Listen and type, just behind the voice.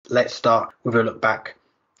let's start with a look back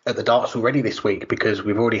at the darts already this week, because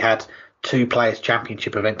we've already had 2 Players'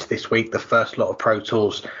 Championship events this week, the first lot of Pro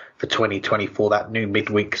Tours for 2024, that new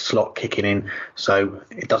midweek slot kicking in. So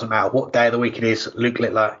it doesn't matter what day of the week it is, Luke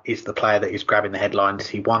Littler is the player that is grabbing the headlines.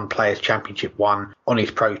 He won Players' Championship 1 on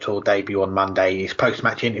his Pro Tour debut on Monday. His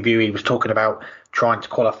post-match interview, he was talking about trying to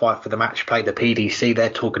qualify for the match play. The PDC, they're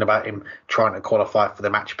talking about him trying to qualify for the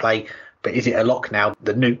match play. But is it a lock now?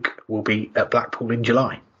 The Nuke will be at Blackpool in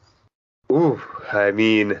July. Ooh, I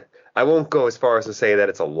mean, I won't go as far as to say that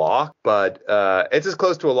it's a lock, but it's as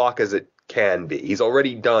close to a lock as it can be. He's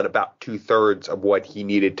already done about 2/3 of what he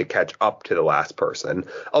needed to catch up to the last person.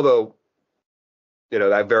 Although,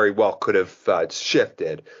 that very well could have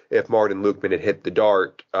shifted if Martin Lukeman had hit the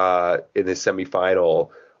dart in the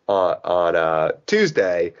semifinal on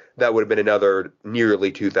Tuesday. That would have been another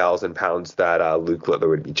nearly 2,000 pounds that Luke Littler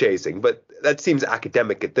would be chasing. But that seems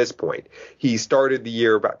academic at this point. He started the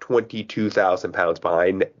year about 22,000 pounds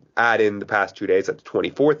behind. Add in the past 2 days, that's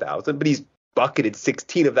 24,000. But he's bucketed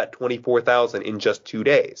 16 of that 24,000 in just 2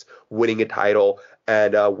 days, winning a title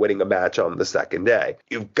and winning a match on the second day.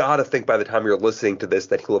 You've got to think by the time you're listening to this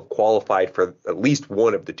that he'll have qualified for at least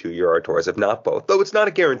one of the 2 Euro Tours, if not both, though it's not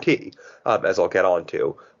a guarantee, as I'll get on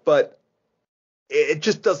to. But it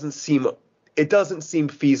just doesn't seem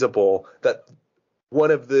feasible that one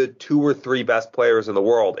of the 2 or 3 best players in the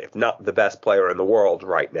world, if not the best player in the world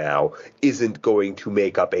right now, isn't going to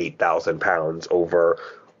make up 8,000 pounds over,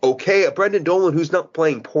 a Brendan Dolan who's not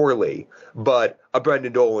playing poorly, but a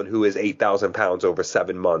Brendan Dolan who is 8,000 pounds over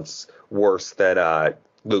 7 months worse than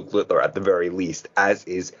Luke Littler at the very least, as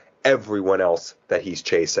is everyone else that he's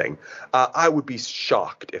chasing. I would be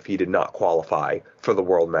shocked if he did not qualify for the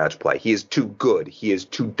World Matchplay. He is too good. He is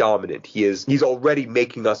too dominant. He's already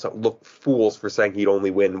making us look fools for saying he'd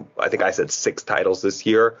only win, I think I said 6 titles this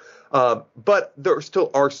year. But there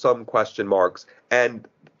still are some question marks, and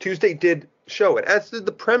Tuesday did show it, as did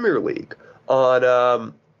the Premier League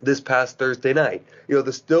on this past Thursday night.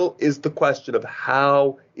 There still is the question of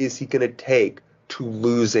how is he going to take to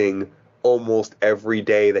losing almost every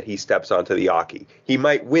day that he steps onto the hockey. He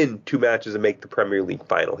might win 2 matches and make the Premier League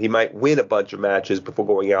final. He might win a bunch of matches before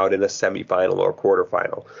going out in a semifinal or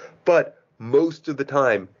quarterfinal. But most of the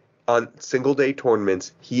time on single-day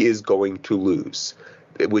tournaments, he is going to lose,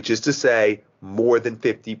 which is to say more than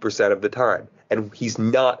 50% of the time. And he's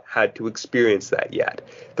not had to experience that yet.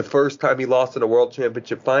 The first time he lost in a World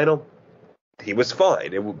Championship final, he was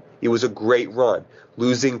fine. It was a great run.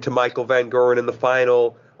 Losing to Michael van Gerwen in the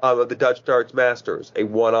final of the Dutch Darts Masters, a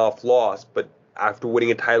one-off loss, but after winning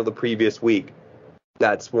a title the previous week,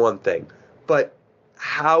 that's one thing. But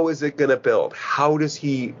how is it going to build? How does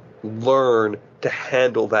he learn to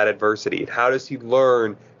handle that adversity? And how does he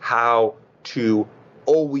learn how to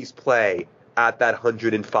always play at that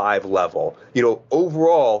 105 level?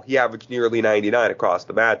 Overall, he averaged nearly 99 across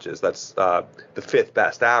the matches. That's the 5th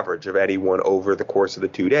best average of anyone over the course of the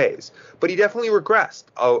 2 days. But he definitely regressed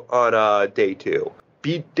on day 2.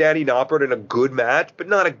 Beat Danny Noppert in a good match, but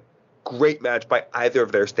not a great match by either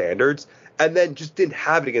of their standards, and then just didn't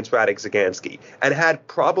have it against Radek Zagansky, and had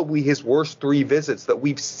probably his worst 3 visits that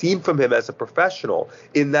we've seen from him as a professional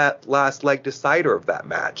in that last leg decider of that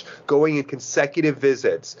match, going in consecutive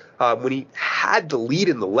visits. When he had the lead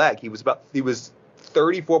in the leg, he was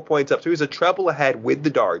 34 points up, so he was a treble ahead with the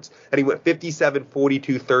darts, and he went 57,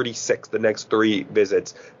 42, 36 the next 3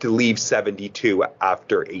 visits to leave 72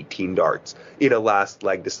 after 18 darts in a last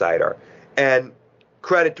leg decider. And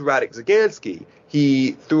credit to Radek Zagansky,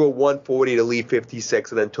 he threw a 140 to leave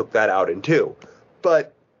 56 and then took that out in 2.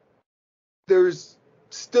 But there's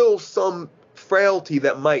still some frailty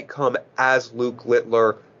that might come as Luke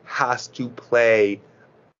Littler has to play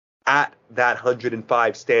at that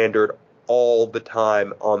 105 standard all the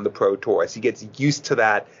time on the Pro Tour. As he gets used to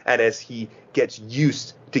that and as he gets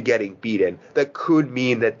used to getting beaten, that could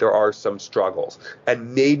mean that there are some struggles.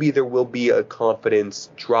 And maybe there will be a confidence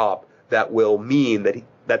drop that will mean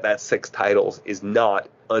that 6 titles is not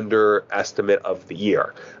underestimate of the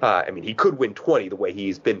year. He could win 20 the way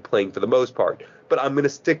he's been playing for the most part, but I'm going to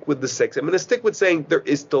stick with the 6. I'm going to stick with saying there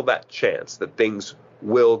is still that chance that things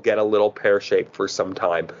will get a little pear-shaped for some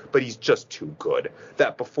time, but he's just too good.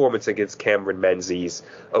 That performance against Cameron Menzies,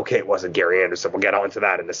 okay, it wasn't Gary Anderson, we'll get on to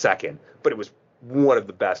that in a second, but it was one of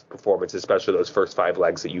the best performances, especially those first 5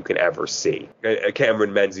 legs, that you can ever see.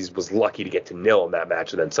 Cameron Menzies was lucky to get to 0 in that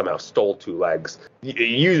match and then somehow stole 2 legs.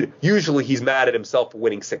 Usually he's mad at himself for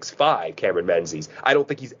winning 6-5, Cameron Menzies. I don't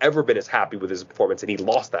think he's ever been as happy with his performance, and he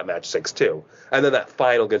lost that match 6-2. And then that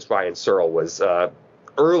final against Ryan Searle was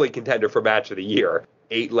early contender for match of the year.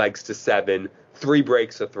 8 legs to 7, 3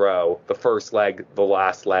 breaks to throw, the first leg, the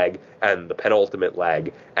last leg, and the penultimate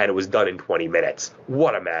leg, and it was done in 20 minutes.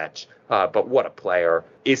 What a match, but what a player.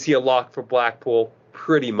 Is he a lock for Blackpool?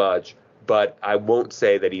 Pretty much, but I won't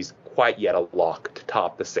say that he's quite yet a lock to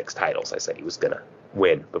top the 6 titles I said he was going to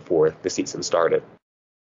win before the season started.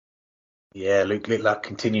 Yeah, Luke Littler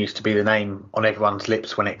continues to be the name on everyone's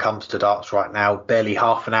lips when it comes to darts right now. Barely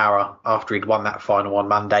half an hour after he'd won that final on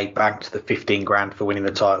Monday, banked the 15 grand for winning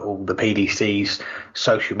the title. The PDC's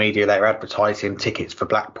social media, they're advertising tickets for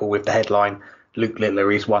Blackpool with the headline, Luke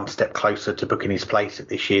Littler is one step closer to booking his place at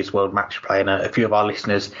this year's World Matchplay. And a few of our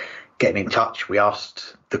listeners getting in touch, we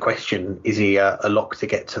asked the question, is he a lock to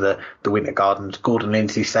get to the Winter Gardens? Gordon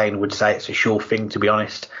Lindsay would say it's a sure thing, to be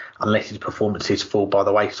honest, unless his performances fall by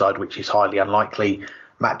the wayside, which is highly unlikely.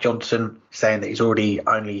 Matt Johnson saying that he's already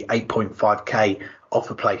only 8.5k off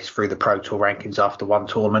a place through the Pro Tour rankings after one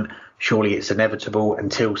tournament. Surely it's inevitable,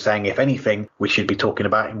 until saying, if anything, we should be talking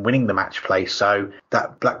about him winning the match play. So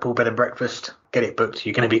that Blackpool bed and breakfast, get it booked.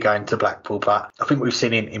 You're going to be going to Blackpool. But I think we've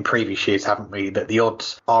seen in previous years, haven't we, that the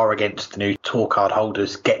odds are against the new tour card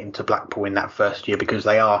holders getting to Blackpool in that first year, because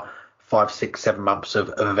they are 5, 6, 7 months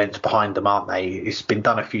of events behind them, aren't they? It's been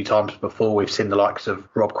done a few times before. We've seen the likes of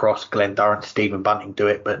Rob Cross, Glenn Durrant, Stephen Bunting do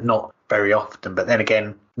it, but not very often. But then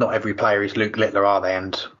again, not every player is Luke Littler, are they?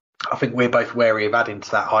 And I think we're both wary of adding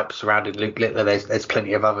to that hype surrounding Luke Littler. There's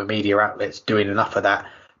plenty of other media outlets doing enough of that,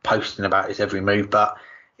 posting about his every move, but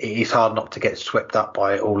it is hard not to get swept up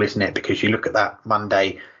by it all, isn't it? Because you look at that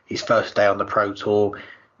Monday, his first day on the Pro Tour,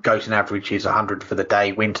 goes and averages 100 for the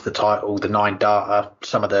day, wins the title, the 9 darter,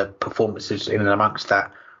 some of the performances in and amongst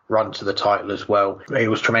that run to the title as well. It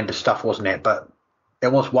was tremendous stuff, wasn't it? But there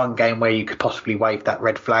was one game where you could possibly wave that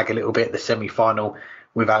red flag a little bit, the semi-final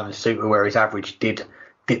with Alan Suter, where his average did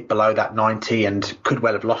dip below that 90 and could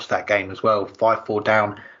well have lost that game as well. 5-4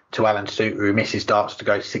 down to Alan Suter, who misses darts to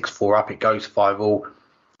go 6-4 up. It goes 5-all.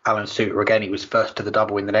 Alan Suter again, he was first to the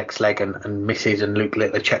double in the next leg and misses, and Luke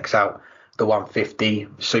Littler checks out the 150.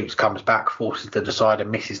 Suits comes back, forces the decider,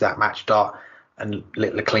 misses that match dart, and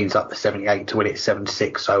Littler cleans up the 78 to win it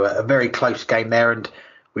 7-6. So a very close game there, and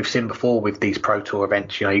we've seen before with these Pro Tour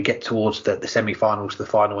events, you get towards the semi-finals, the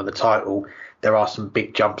final and the title, there are some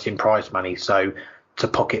big jumps in prize money. So to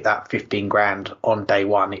pocket that 15 grand on day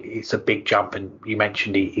one, it's a big jump. And you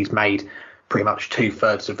mentioned he's made pretty much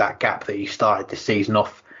 2/3 of that gap that he started the season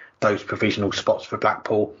off those provisional spots for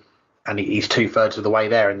Blackpool. And he's 2/3 of the way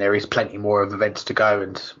there, and there is plenty more of events to go.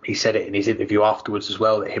 And he said it in his interview afterwards as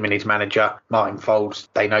well, that him and his manager, Martin Folds,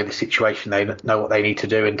 they know the situation, they know what they need to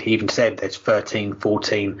do. And he even said there's 13,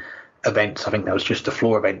 14 events, I think that was just the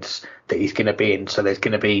floor events, that he's going to be in. So there's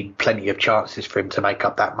going to be plenty of chances for him to make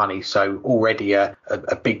up that money. So already a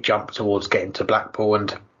big jump towards getting to Blackpool.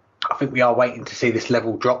 And I think we are waiting to see this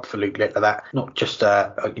level drop for Luke Littler, that not just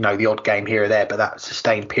the odd game here or there, but that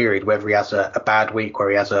sustained period, whether he has a bad week, where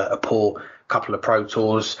he has a poor couple of Pro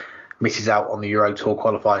Tours, misses out on the Euro Tour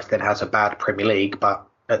qualifiers, then has a bad Premier League. But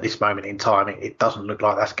at this moment in time, it doesn't look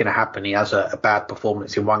like that's going to happen. He has a bad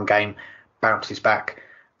performance in one game, bounces back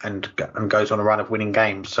and goes on a run of winning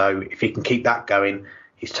games. So if he can keep that going,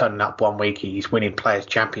 he's turning up one week, he's winning Players'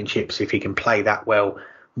 Championships. If he can play that well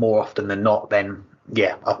more often than not, then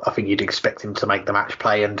yeah, I think you'd expect him to make the match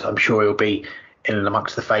play, and I'm sure he'll be in and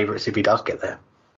amongst the favourites if he does get there.